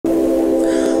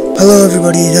Hello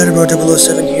everybody,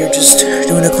 Dynamo007 here, just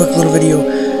doing a quick little video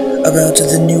about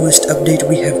the newest update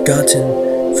we have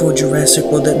gotten for Jurassic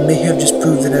World that may have just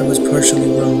proved that I was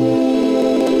partially wrong.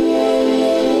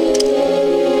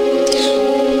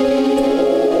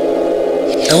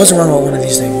 I wasn't wrong about one of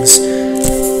these things.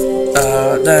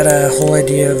 That whole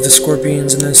idea of the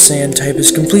scorpions and the sand type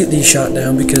is completely shot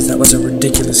down because that was a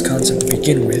ridiculous concept to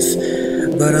begin with.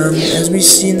 But as we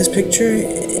see in this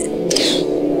picture,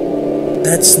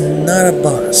 that's not a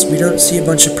boss. We don't see a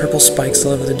bunch of purple spikes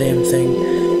all over the damn thing.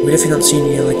 We definitely don't see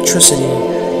any electricity,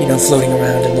 floating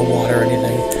around in the water or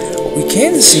anything. What we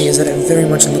can see is that it very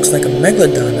much looks like a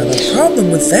megalodon. Now the problem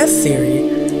with that theory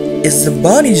is the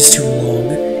body's too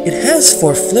long. It has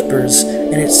 4 flippers,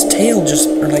 and its tail just,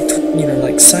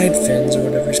 like side fins or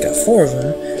whatever. It's got 4 of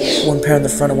them. 1 pair in the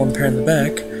front and 1 pair in the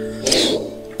back.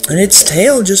 And its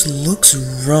tail just looks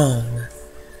wrong.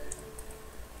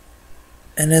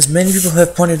 And as many people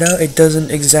have pointed out, it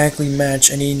doesn't exactly match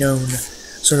any known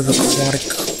sort of aquatic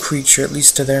creature, at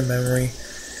least to their memory,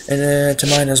 and to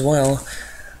mine as well,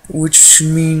 which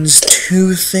means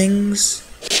 2 things.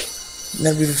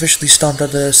 That we've officially stomped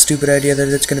out the stupid idea that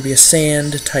it's going to be a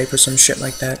sand type or some shit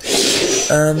like that.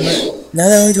 Now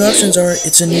the only 2 options are,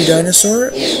 it's a new dinosaur,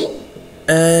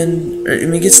 and,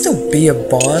 it could still be a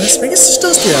boss, but I guess there's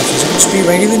still 3 options. It could just be a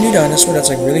regular new dinosaur that's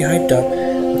like really hyped up,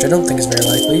 which I don't think is very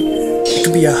likely. It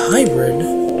could be a hybrid,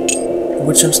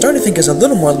 which I'm starting to think is a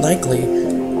little more likely,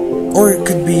 or it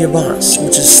could be a boss,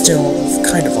 which is still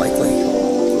kind of likely,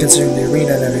 considering the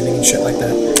arena and everything and shit like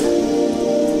that.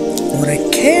 What I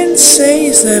can say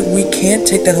is that we can't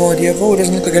take that whole idea of, it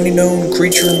doesn't look like any known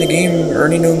creature in the game, or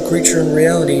any known creature in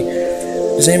reality.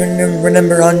 Does anyone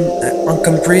remember on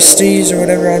Compristes or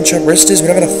whatever, on Chabristas,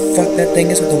 whatever the fuck that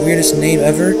thing is with the weirdest name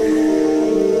ever?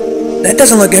 That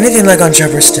doesn't look anything like on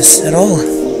Chabristas at all.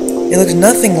 It looks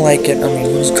nothing like it. I mean,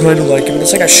 it looks kind of like it, but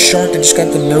it's like a shark that just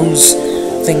got the nose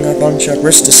thing up on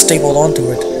Chabristas stapled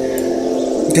onto it.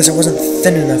 Because it wasn't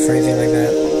thin enough or anything like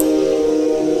that.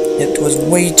 It was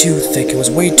way too thick, it was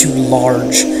way too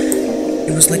large.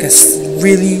 It was like it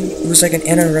was like an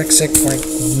anorexic,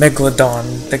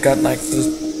 megalodon that got, the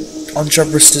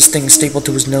Chabristas thing stapled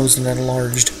to his nose and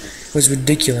enlarged. It was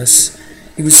ridiculous.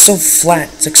 It was so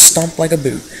flat, it's like stomped like a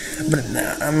boot. But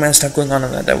nah, I'm gonna stop going on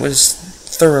that. That was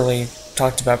thoroughly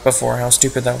talked about before, how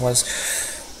stupid that was.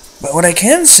 But what I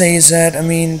can say is that,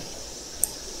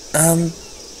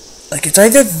 it's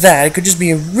either that, it could just be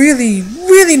a really,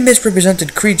 really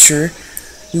misrepresented creature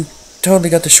who totally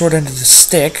got the short end of the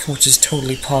stick, which is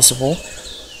totally possible.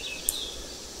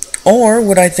 Or,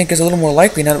 what I think is a little more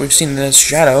likely now that we've seen the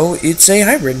shadow, it's a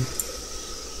hybrid.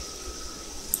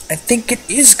 I think it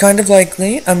is kind of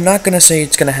likely. I'm not gonna say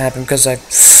it's gonna happen, because I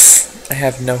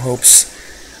have no hopes.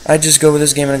 I just go with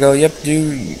this game and I go, yep,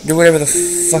 do whatever the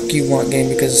fuck you want, game,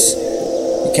 because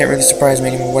you can't really surprise me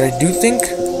anymore. What I do think,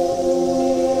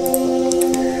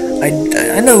 I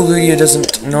know Ludia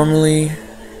doesn't normally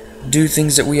do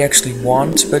things that we actually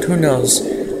want, but who knows?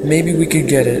 Maybe we could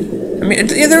get it.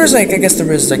 Yeah, there is, I guess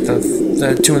there is, the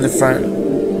 2 in the front,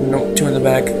 no, 2 in the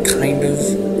back, kind of.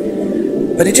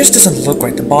 But it just doesn't look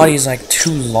right. The body is,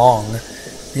 too long.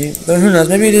 But who knows?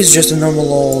 Maybe it is just a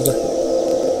normal old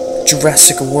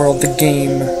Jurassic World, the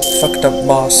game, fucked up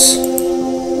boss.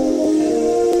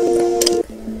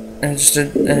 And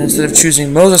instead of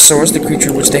choosing Mosasaurus, the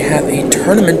creature which they have a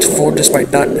tournament for, despite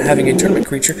not having a tournament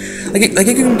creature, you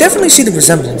can definitely see the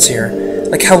resemblance here.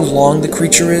 Like how long the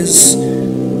creature is.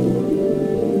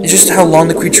 It's just how long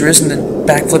the creature is, and the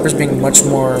back flippers being much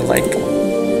more,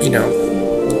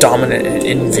 dominant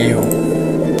in view.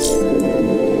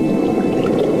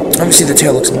 Obviously the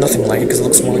tail looks nothing like it, because it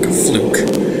looks more like a fluke.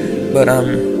 But,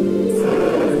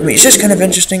 it's just kind of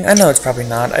interesting. I know it's probably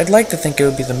not. I'd like to think it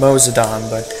would be the Mosodon,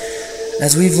 but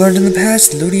as we've learned in the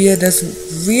past, Ludia doesn't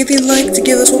really like to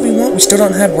give us what we want. We still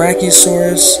don't have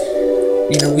Brachiosaurus.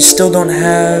 We still don't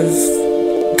have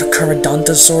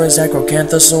Caradontosaurus,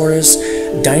 Acrocanthosaurus,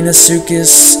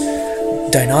 Deinosuchus,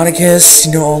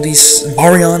 Deinonychus, all these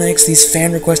Baryonyx, these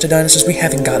fan-requested dinosaurs. We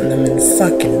haven't gotten them in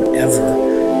fucking ever.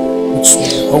 Which,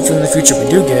 hopefully in the future we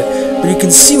do get. But you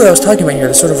can see what I was talking about here,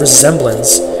 the sort of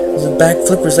resemblance. The back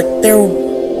flippers, they're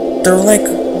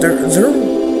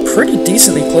pretty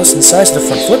decently close in size to the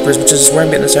front flippers, which is where I'm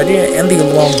getting this idea, and the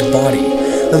elonged body.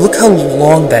 Now look how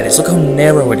long that is, look how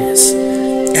narrow it is.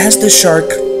 It has the shark,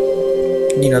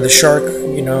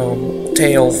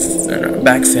 tail,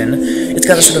 back fin. It's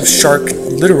got a sort of shark,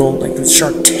 the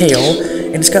shark tail,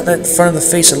 and it's got that front of the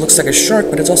face that looks like a shark,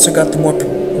 but it's also got the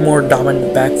more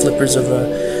dominant back flippers of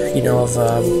a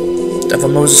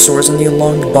Mosasaurus and the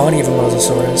elonged body of a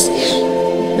Mosasaurus.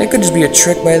 That could just be a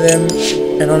trick by them,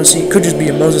 And honestly, it could just be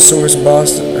a Mosasaurus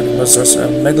boss, a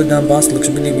Megalodon boss that looks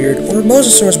really weird, or a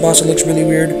Mosasaurus boss that looks really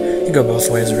weird. You could go both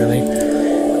ways, really.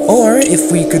 Or,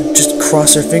 if we could just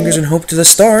cross our fingers and hope to the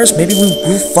stars, maybe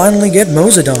we'll finally get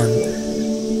Mosadon.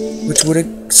 Which would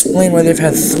explain why they've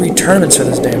had 3 tournaments for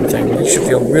this damn thing. You should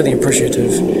feel really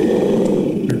appreciative.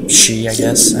 She, I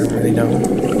guess. I don't really know.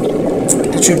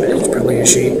 It's probably a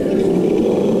she.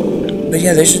 But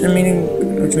yeah, they should,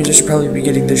 which means I should probably be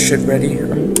getting this shit ready.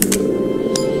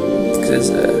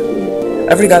 Because,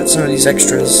 I've already got some of these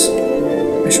extras.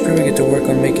 I should probably get to work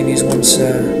on making these once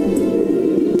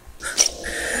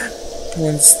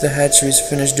the hatchery's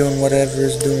finished doing whatever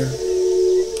it's doing.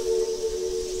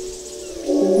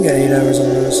 We got 8 hours on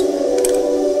those.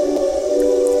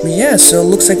 But yeah, so it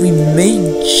looks like we may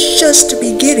just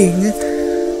be getting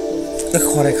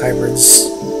aquatic hybrids.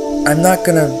 I'm not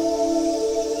gonna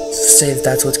say if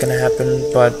that's what's gonna happen,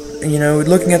 but, you know,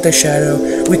 looking at the shadow,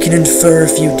 we can infer a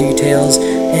few details,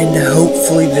 and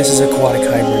hopefully this is aquatic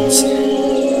hybrids.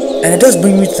 And it does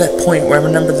bring me to that point where I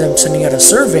remember them sending out a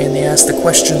survey, and they asked the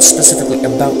question specifically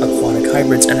about aquatic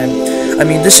hybrids, and I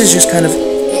mean, this is just kind of,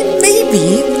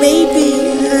 maybe,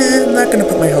 I'm not gonna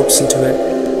put my hopes into it.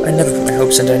 I never put my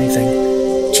hopes into anything.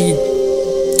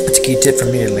 It's a key tip for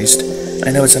me, at least.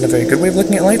 I know it's not a very good way of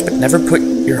looking at life, but never put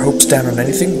your hopes down on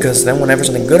anything, because then whenever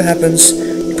something good happens,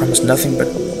 you promise nothing but,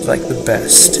 like, the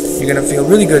best. You're gonna feel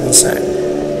really good inside.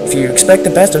 If you expect the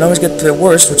best, don't always get the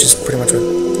worst, which is pretty much what...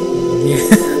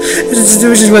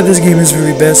 which is what this game is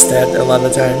really best at, a lot of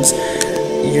the times.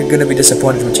 You're gonna be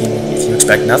disappointed routinely. If you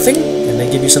expect nothing, and they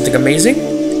give you something amazing,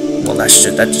 well, that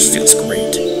just feels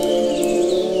great.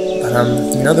 But,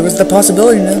 you know, there was the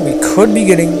possibility that we could be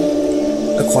getting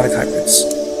aquatic hybrids.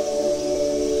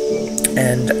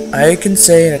 And I can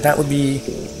say that that would be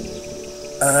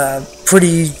a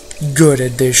pretty good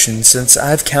addition, since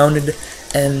I've counted,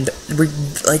 and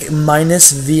like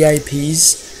minus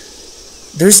VIPs,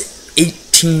 there's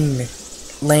 18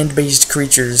 land-based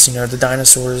creatures. You know, the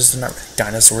dinosaurs, not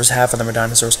dinosaurs, half of them are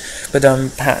dinosaurs, but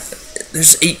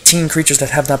there's 18 creatures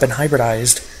that have not been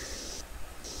hybridized,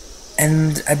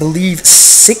 and I believe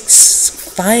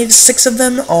 6 of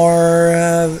them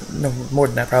are no, more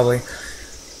than that probably.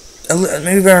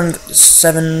 Maybe around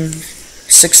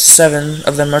 6 to 7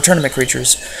 of them are tournament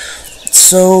creatures.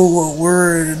 So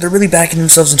they're really backing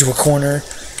themselves into a corner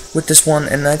with this one,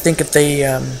 and I think if they,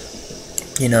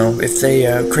 you know, if they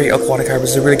create aquatic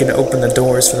hybrids, they're really going to open the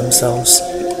doors for themselves.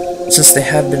 Since they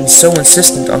have been so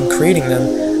insistent on creating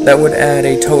them, that would add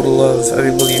a total of, I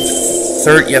believe,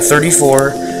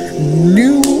 34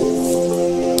 new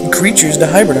creatures to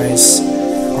hybridize.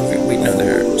 Oh, wait, no,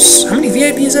 there's... How many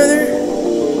VIPs are there?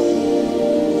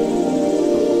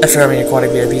 I forgot how many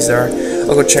aquatic VIPs there are.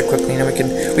 I'll go check quickly, and we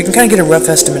can kind of get a rough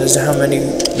estimate as to how many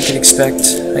we can expect,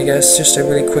 I guess. Just a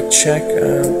really quick check.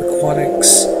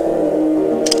 Aquatics.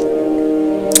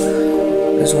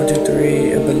 There's 1, 2,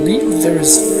 3. I believe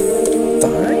there's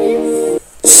 5?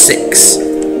 6.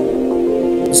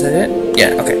 Is that it?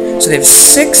 Yeah, okay. So they have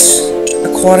 6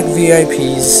 aquatic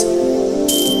VIPs.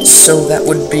 So that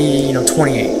would be, you know,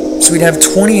 28. So we'd have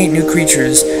 28 new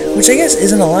creatures, which I guess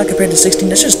isn't a lot compared to 16.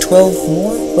 That's just 12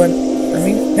 more, but, I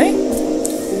mean, hey.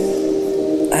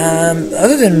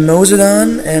 Other than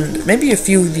Mosadon, and maybe a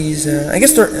few of these, I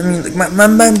guess,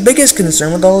 my biggest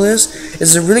concern with all this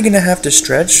is they're really going to have to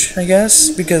stretch, I guess,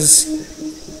 because,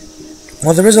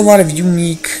 well, there is a lot of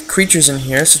unique creatures in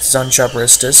here, such as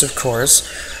Anchabaristus, of course.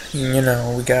 You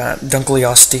know, we got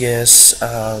Dunkleosteus,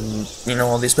 you know,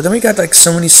 all these, but then we got, like,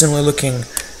 so many similar-looking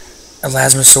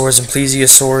Elasmosaurs and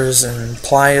Plesiosaurs and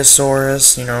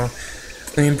Pliosaurus, you know.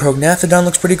 I mean, Prognathodon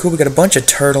looks pretty cool. We got a bunch of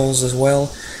turtles as well.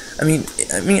 I mean,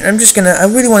 I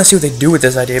really want to see what they do with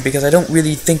this idea, because I don't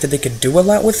really think that they could do a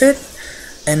lot with it,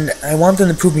 and I want them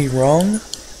to prove me wrong,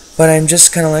 but I'm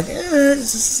just kind of like,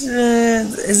 is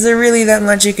there really that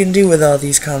much you can do with all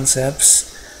these concepts?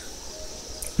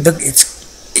 But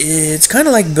it's kind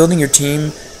of like building your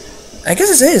team. I guess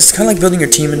it is. It's kind of like building your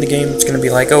team in the game. It's going to be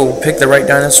like, oh, pick the right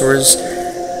dinosaurs,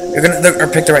 or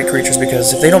pick the right creatures,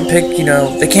 because if they don't pick, you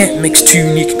know, they can't mix 2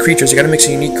 unique creatures. You got to mix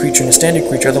a unique creature and a standard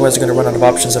creature, otherwise they're going to run out of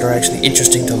options that are actually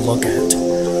interesting to look at.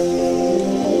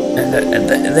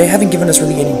 And they haven't given us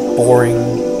really any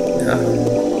boring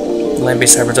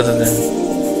land-based hybrids other than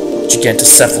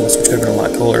Gigantocephalus, which could have been a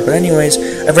lot cooler. But anyways,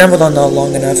 I've rambled on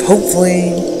long enough.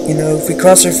 Hopefully, you know, if we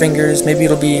cross our fingers, maybe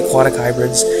it'll be aquatic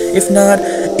hybrids. If not,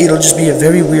 it'll just be a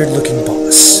very weird-looking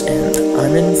boss, and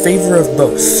I'm in favor of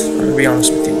both, I'm gonna be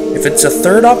honest with you. If it's a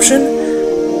third option,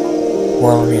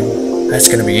 well, I mean, that's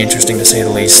gonna be interesting to say the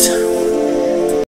least.